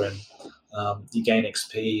treasure, and you gain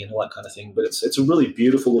XP and all that kind of thing. But it's a really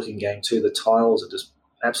beautiful looking game too. The tiles are just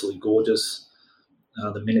absolutely gorgeous.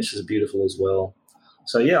 The miniatures are beautiful as well.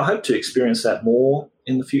 So yeah, I hope to experience that more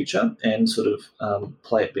in the future and sort of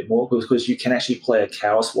play it a bit more, because you can actually play a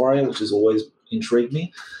Chaos Warrior, which has always intrigued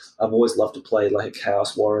me. I've always loved to play like a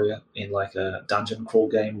Chaos Warrior in like a dungeon crawl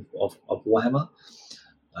game of Warhammer.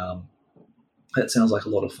 That sounds like a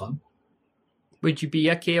lot of fun. Would you be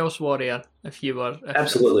a Chaos Warrior if you were?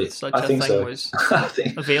 Absolutely, such I think a thing so. was I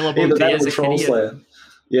think available to you as a Troll career. Slayer.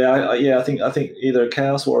 Yeah, I think either a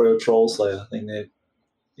Chaos Warrior or Troll Slayer. I think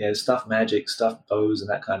they're stuff magic, stuff bows, and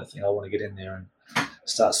that kind of thing. I want to get in there and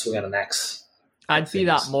start swinging an axe. I'd be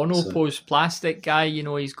that monopose plastic guy.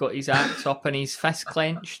 He's got his axe up and his fist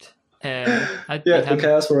clenched. The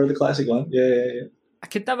Chaos Warrior, the classic one. Yeah. I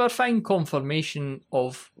could never find confirmation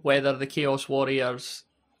of whether the Chaos Warrior's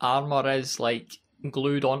armor is like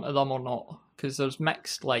glued onto them or not, because there's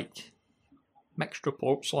mixed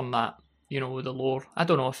reports on that. With the lore. I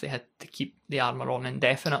don't know if they had to keep the armor on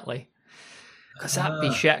indefinitely, because that'd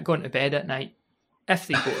be shit going to bed at night if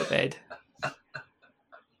they go to bed.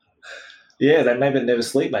 Yeah, they maybe never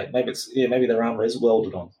sleep, mate. Maybe their armor is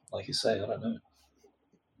welded on, like you say. I don't know.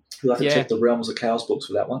 You'll have to check the Realms of Chaos books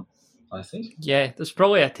for that one, I think. Yeah, there's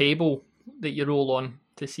probably a table that you roll on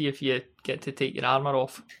to see if you get to take your armor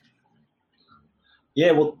off.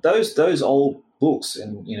 Yeah, well, those old books,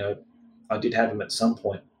 and I did have them at some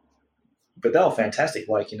point, but they were fantastic.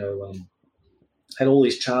 Had all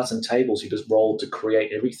these charts and tables you just rolled to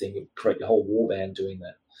create everything. You create your whole warband doing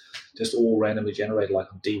that, just all randomly generated,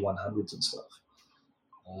 like on D100s and stuff.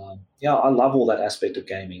 I love all that aspect of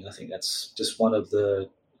gaming. I think that's just one of the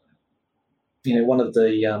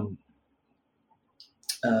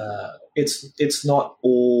it's not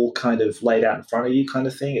all kind of laid out in front of you kind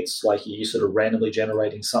of thing. It's like you sort of randomly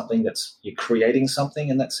generating something, you're creating something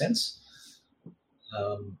in that sense.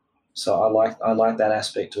 So I like that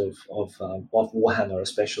aspect of Warhammer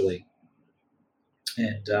especially,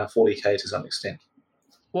 and 40k to some extent.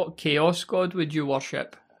 What chaos god would you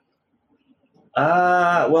worship? Well,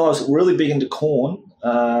 I was really big into Khorne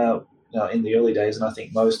in the early days, and I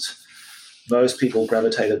think most people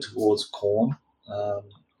gravitated towards Khorne.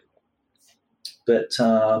 But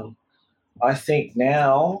I think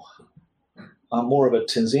now I'm more of a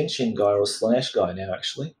Tzinchian guy or a Slaanesh guy now,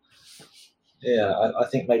 actually. Yeah, I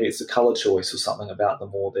think maybe it's the colour choice or something about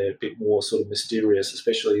them, or they're a bit more sort of mysterious,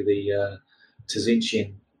 especially the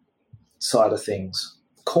Tzinchian side of things.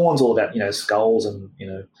 Khorne's all about, skulls and,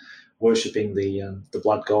 worshipping the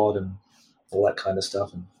blood god and all that kind of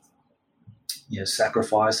stuff, and,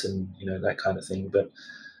 sacrifice and, that kind of thing. But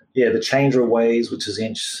the Changer of Ways, which is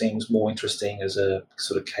seems more interesting as a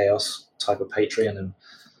sort of chaos type of Patreon, and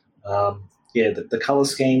the color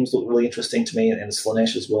schemes look really interesting to me, and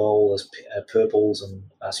Slaanesh as well as purples and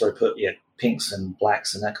pinks and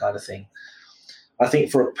blacks and that kind of thing. I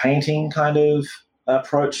think for a painting kind of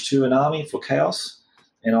approach to an army for chaos,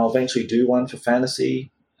 and I'll eventually do one for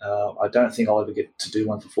fantasy. I don't think I'll ever get to do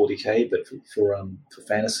one for 40k, but for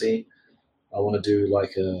fantasy, I want to do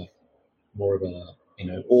like a more of a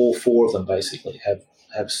all four of them basically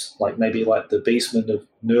have like maybe like the Beastmen of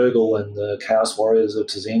Nurgle and the Chaos Warriors of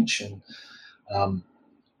Tzeentch, and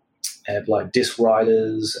have like Disc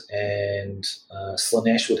Riders, and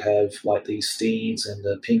Slaanesh would have like these steeds and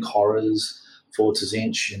the pink horrors for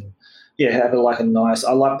Tzeentch, and have it like a nice.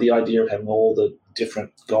 I like the idea of having all the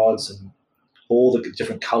different gods and all the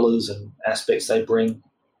different colors and aspects they bring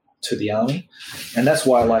to the army, and that's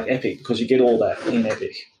why I like Epic, because you get all that in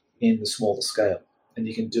Epic in the smaller scale, and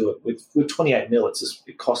you can do it with 28 mil.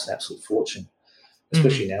 It costs an absolute fortune,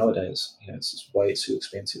 especially nowadays. It's just way too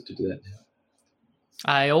expensive to do that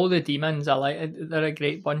now. All the demons, I like. They're a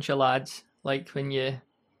great bunch of lads. Like when you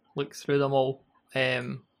look through them all,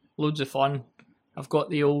 loads of fun. I've got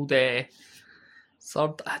the old third.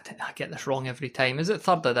 I get this wrong every time. Is it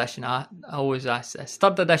third edition? I always ask this.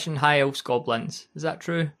 Third edition High Elves Goblins. Is that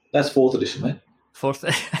true? That's fourth edition, mate. Fourth.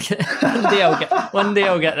 One day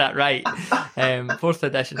I'll get that right. Fourth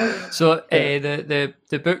edition. So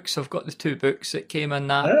the books, I've got the 2 books that came in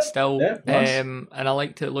that still, nice. And I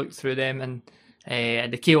like to look through them, and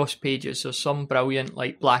the Chaos pages. There's some brilliant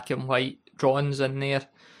like black and white drawings in there,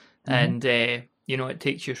 and it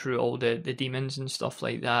takes you through all the demons and stuff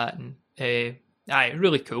like that, and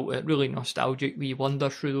really cool, really nostalgic. We wander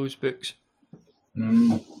through those books.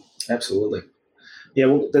 Absolutely. Yeah,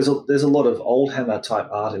 well, there's a lot of old Hammer type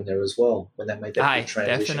art in there as well when they made that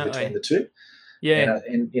transition between the two. Yeah,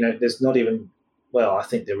 and there's not even. Well, I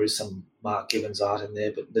think there is some Mark Gibbons art in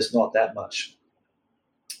there, but there's not that much.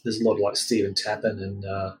 There's a lot of like Stephen Tappan and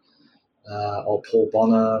old Paul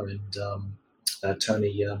Bonner and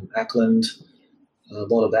Tony Ackland. A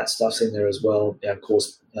lot of that stuff's in there as well. Yeah, of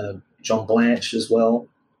course, John Blanche as well.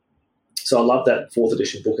 So I love that 4th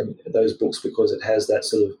edition book and those books because it has that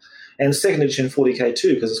sort of, and 2nd edition 40k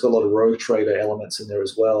too, because it's got a lot of Rogue Trader elements in there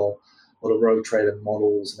as well, a lot of Rogue Trader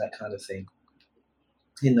models and that kind of thing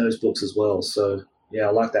in those books as well. So yeah,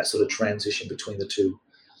 I like that sort of transition between the two.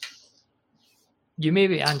 You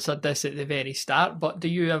maybe answered this at the very start, but do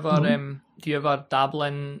you ever dabble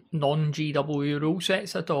in non-GW rule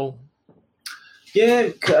sets at all? Yeah,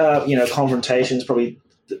 Confrontation is probably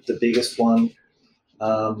the biggest one,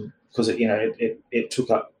 because it took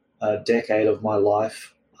up a decade of my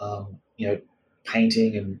life,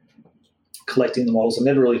 painting and collecting the models. I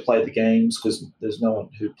never really played the games because there's no one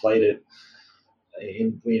who played it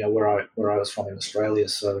in where I was from in Australia.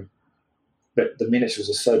 So, but the miniatures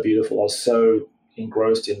are so beautiful. I was so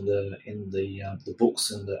engrossed in the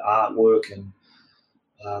books and the artwork and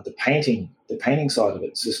the painting side of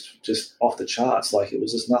it's just off the charts. Like it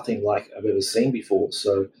was just nothing like I've ever seen before.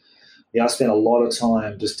 So yeah, I spent a lot of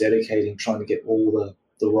time just dedicating trying to get all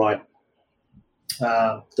the right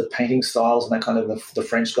the painting styles and that kind of the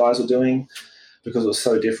French guys were doing, because it was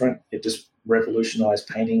so different. It just revolutionized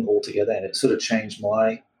painting altogether, and it sort of changed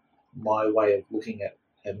my way of looking at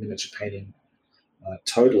miniature painting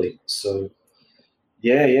totally. So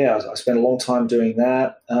yeah, I spent a long time doing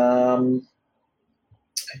that.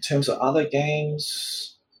 In terms of other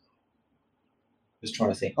games, just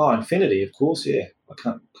trying to think. Oh, Infinity, of course, yeah. I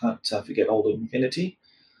can't forget old Infinity.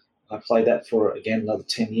 I played that for, again, another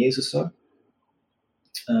 10 years or so.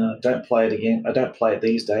 Don't play it again. I don't play it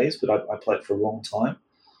these days, but I played it for a long time.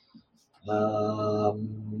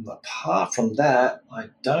 Apart from that,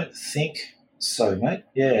 I don't think so, mate.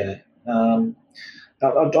 Yeah.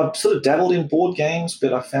 I've sort of dabbled in board games,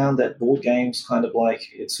 but I found that board games kind of like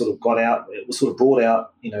it sort of got out. It was sort of brought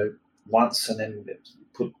out, once, and then it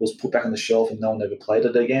was put back on the shelf, and no one ever played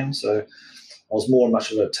it again. So I was more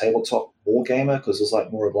much of a tabletop war gamer, because it's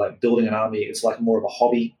like more of like building an army. It's like more of a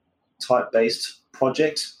hobby type based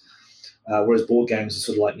project, whereas board games are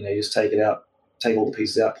sort of like you just take it out, take all the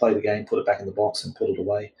pieces out, play the game, put it back in the box, and put it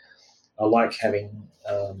away. I like having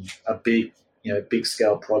a big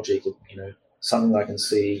scale project. Something I can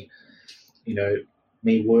see,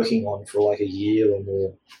 me working on for like a year or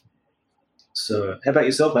more. So how about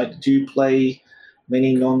yourself, mate? Did you play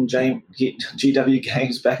many non-GW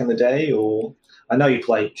games back in the day? Or I know you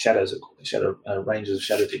play Rangers of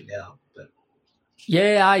Shadowdig now. But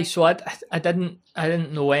yeah, so I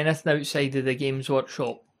didn't know anything outside of the Games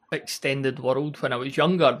Workshop extended world when I was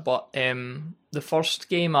younger, but the first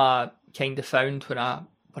game I kind of found when I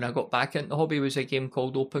when I got back into the hobby was a game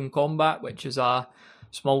called Open Combat, which is a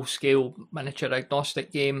small-scale miniature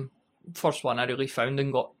agnostic game. First one I really found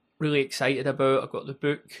and got really excited about. I got the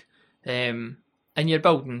book, and you're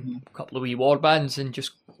building a couple of wee war bands and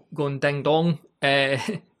just going ding dong.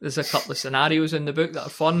 There's a couple of scenarios in the book that are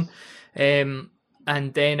fun, and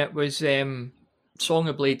then it was Song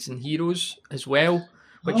of Blades and Heroes as well,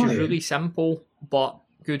 which is really simple but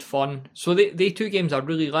good fun. So they two games I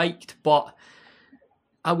really liked, but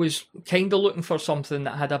I was kind of looking for something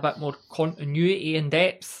that had a bit more continuity and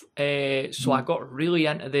depth. So I got really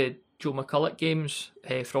into the Joe McCulloch games,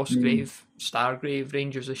 Frostgrave, Stargrave,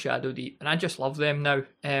 Rangers of Shadowdeep, and I just love them now.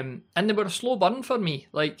 And they were a slow burn for me.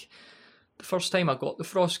 Like, the first time I got the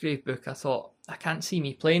Frostgrave book, I thought, I can't see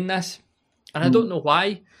me playing this. And I don't know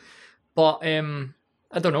why, but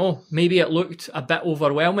I don't know. Maybe it looked a bit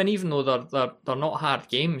overwhelming, even though they're not hard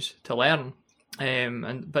games to learn.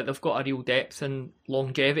 But they've got a real depth and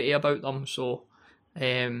longevity about them. So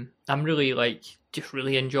I'm really just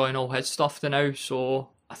really enjoying all his stuff now. So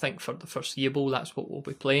I think for the foreseeable, that's what we'll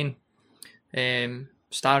be playing.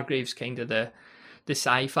 Stargrave's kind of the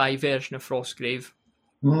sci-fi version of Frostgrave,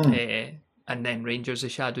 and then Rangers of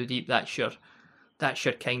Shadowdeep. That's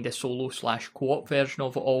your kind of solo / co-op version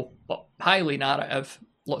of it all, but highly narrative,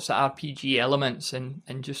 lots of RPG elements, and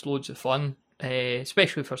just loads of fun.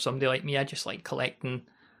 Especially for somebody like me, I just like collecting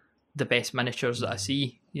the best miniatures that I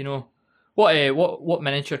see. You know, what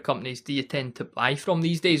miniature companies do you tend to buy from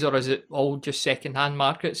these days, or is it all just second-hand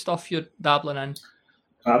market stuff you're dabbling in?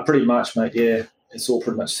 Pretty much, mate. Yeah, it's all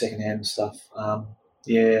pretty much second-hand stuff. I'm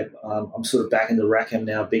sort of back into Rackham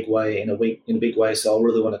now, in a big way. So I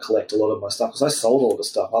really want to collect a lot of my stuff because I sold all the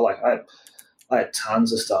stuff. I had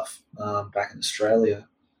tons of stuff back in Australia,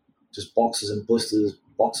 just boxes and blisters,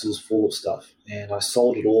 boxes full of stuff, and I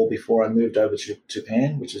sold it all before I moved over to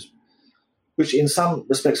Japan, which in some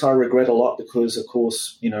respects I regret a lot because, of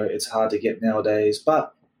course, you know, it's hard to get nowadays.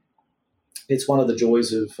 But it's one of the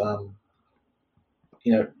joys of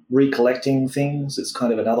recollecting things. It's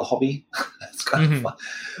kind of another hobby. It's kind of fun,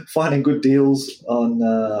 finding good deals on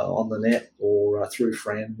the net or through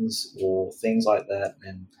friends or things like that,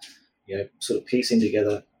 and sort of piecing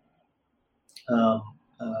together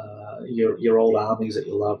your old armies that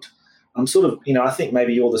you loved. I'm sort of, I think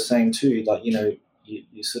maybe you're the same too. Like,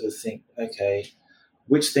 you sort of think, okay,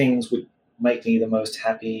 which things would make me the most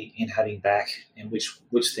happy in having back, and which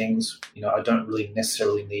things I don't really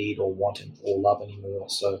necessarily need or want or love anymore.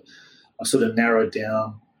 So I've sort of narrowed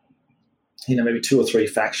down, maybe 2 or 3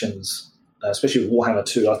 factions, especially with Warhammer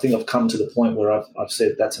 2. I think I've come to the point where I've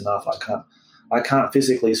said that's enough. I can't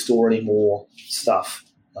physically store any more stuff.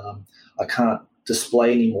 I can't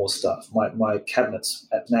display any more stuff. My cabinet's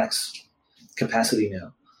at max capacity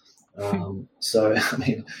now. So, I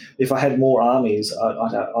mean, if I had more armies,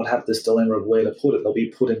 I'd have this dilemma of where to put it. They'll be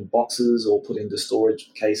put in boxes or put into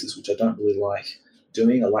storage cases, which I don't really like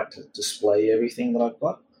doing. I like to display everything that I've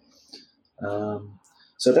got.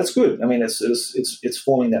 So that's good. I mean, it's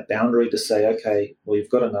forming that boundary to say, okay, well, you've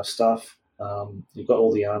got enough stuff. You've got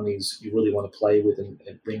all the armies you really want to play with, and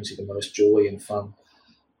it brings you the most joy and fun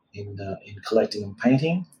in collecting and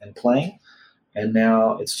painting and playing. And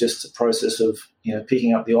now it's just a process of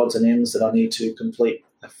picking up the odds and ends that I need to complete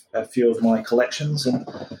a few of my collections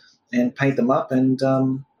and paint them up and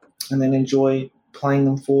then enjoy playing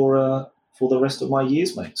them for the rest of my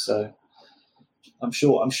years, mate. So I'm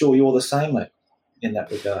sure you're the same, mate, in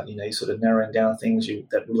that regard. You're sort of narrowing down things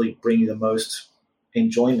that really bring you the most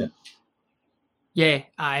enjoyment. Yeah,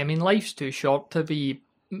 I mean, life's too short to be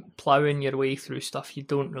ploughing your way through stuff you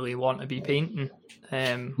don't really want to be painting.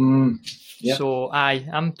 Yep. So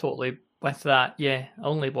I'm totally with that. Yeah, I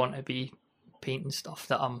only want to be painting stuff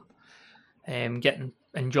that I'm getting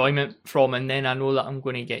enjoyment from, and then I know that I'm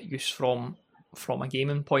going to get use from a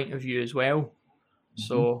gaming point of view as well.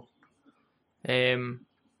 So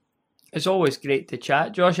it's always great to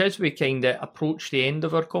chat, Josh. As we kind of approach the end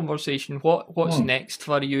of our conversation, what's next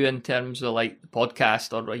for you in terms of like the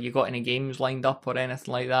podcast, or you got any games lined up or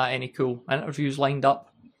anything like that? Any cool interviews lined up?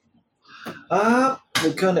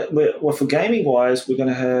 For gaming wise, we're going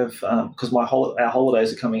to have because our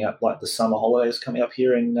holidays are coming up, like the summer holidays coming up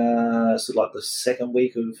here in sort of like the second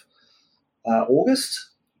week of August.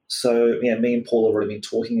 So me and Paul have already been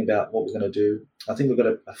talking about what we're going to do. I think we've got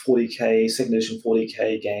a 40k second edition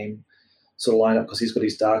 40k game sort of lined up because he's got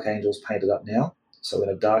his Dark Angels painted up now. So we're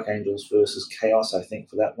going to have Dark Angels versus Chaos, I think,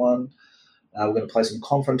 for that one. We're going to play some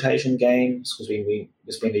confrontation games because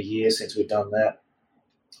it's been a year since we've done that.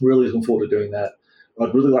 Really looking forward to doing that.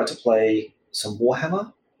 I'd really like to play some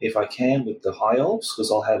Warhammer if I can with the High Elves,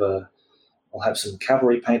 because I'll have a I'll have some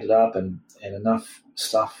cavalry painted up and enough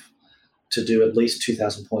stuff to do at least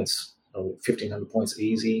 2,000 points or 1,500 points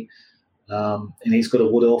easy. And he's got a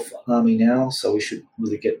Wood Elf army now, so we should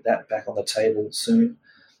really get that back on the table soon.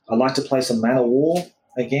 I'd like to play some Man of War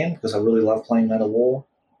again because I really love playing Man of War.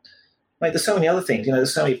 Mate, there's so many other things.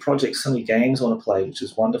 There's so many projects, so many games I want to play, which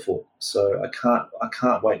is wonderful. So I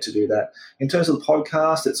can't wait to do that. In terms of the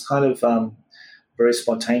podcast, it's kind of very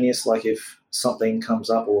spontaneous. Like if something comes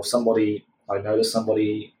up or I notice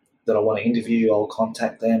somebody that I want to interview, I'll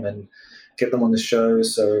contact them and get them on the show.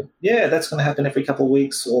 So yeah, that's going to happen every couple of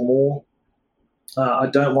weeks or more. I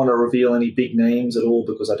don't want to reveal any big names at all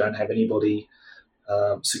because I don't have anybody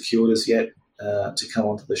secured as yet to come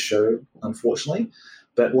onto the show, unfortunately.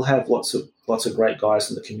 But we'll have lots of great guys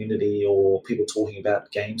in the community or people talking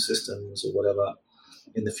about game systems or whatever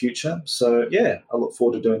in the future. So yeah, I look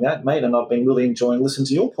forward to doing that, mate. And I've been really enjoying listening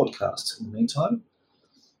to your podcast in the meantime.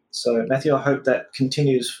 So Matthew, I hope that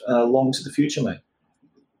continues long to the future, mate.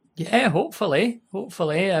 Yeah, hopefully, as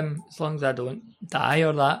long as I don't die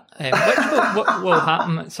or that, which will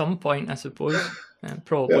happen at some point, I suppose.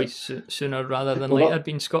 Probably sooner rather than later,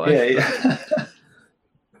 being Scottish. Yeah.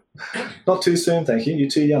 Not too soon, thank you. You're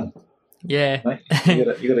too young. Yeah. Mate, you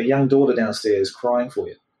got a young daughter downstairs crying for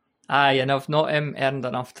you. Aye, and I've not earned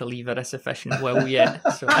enough to leave her a sufficient will yet.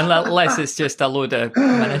 So, unless it's just a load of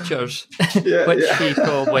miniatures, which she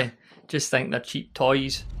probably just think they're cheap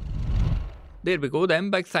toys. There we go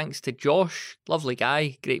then. Big thanks to Josh. Lovely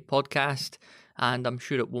guy, great podcast. And I'm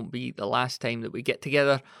sure it won't be the last time that we get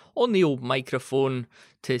together on the old microphone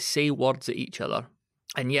to say words at each other.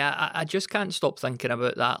 And yeah, I just can't stop thinking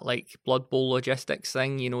about that, like Blood Bowl logistics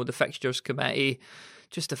thing, the fixtures committee,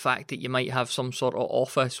 just the fact that you might have some sort of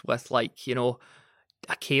office with a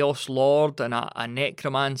Chaos Lord and a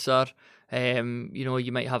Necromancer.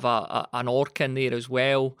 You might have an Orc in there as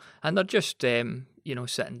well. And they're just, sitting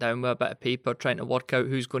down with a bit of paper trying to work out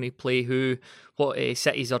who's going to play who, what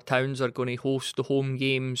cities or towns are going to host the home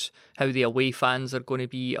games, how the away fans are going to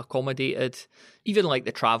be accommodated. Even like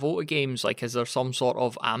the travel to games, like is there some sort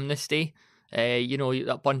of amnesty? A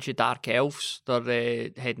bunch of Dark Elves,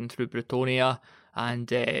 they're heading through Bretonnia.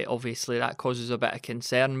 And obviously that causes a bit of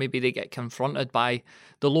concern. Maybe they get confronted by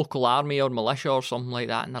the local army or militia or something like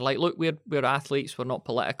that. And they're like, look, we're athletes, we're not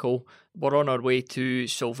political. We're on our way to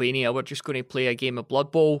Sylvania. We're just going to play a game of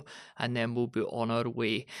Blood Bowl and then we'll be on our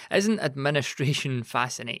way. Isn't administration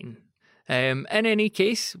fascinating? In any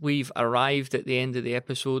case, we've arrived at the end of the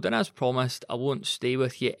episode, and as promised, I won't stay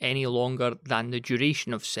with you any longer than the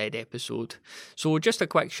duration of said episode. So just a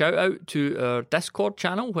quick shout out to our Discord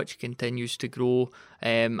channel, which continues to grow,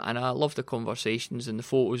 and I love the conversations and the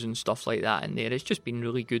photos and stuff like that in there. It's just been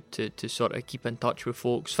really good to sort of keep in touch with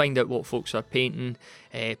folks, find out what folks are painting,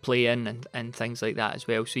 playing and things like that as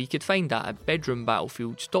well. So you could find that at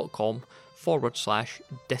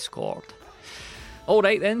bedroombattlefields.com/Discord.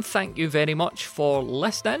 Alright then, thank you very much for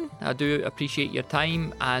listening. I do appreciate your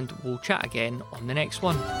time and we'll chat again on the next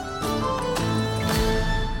one.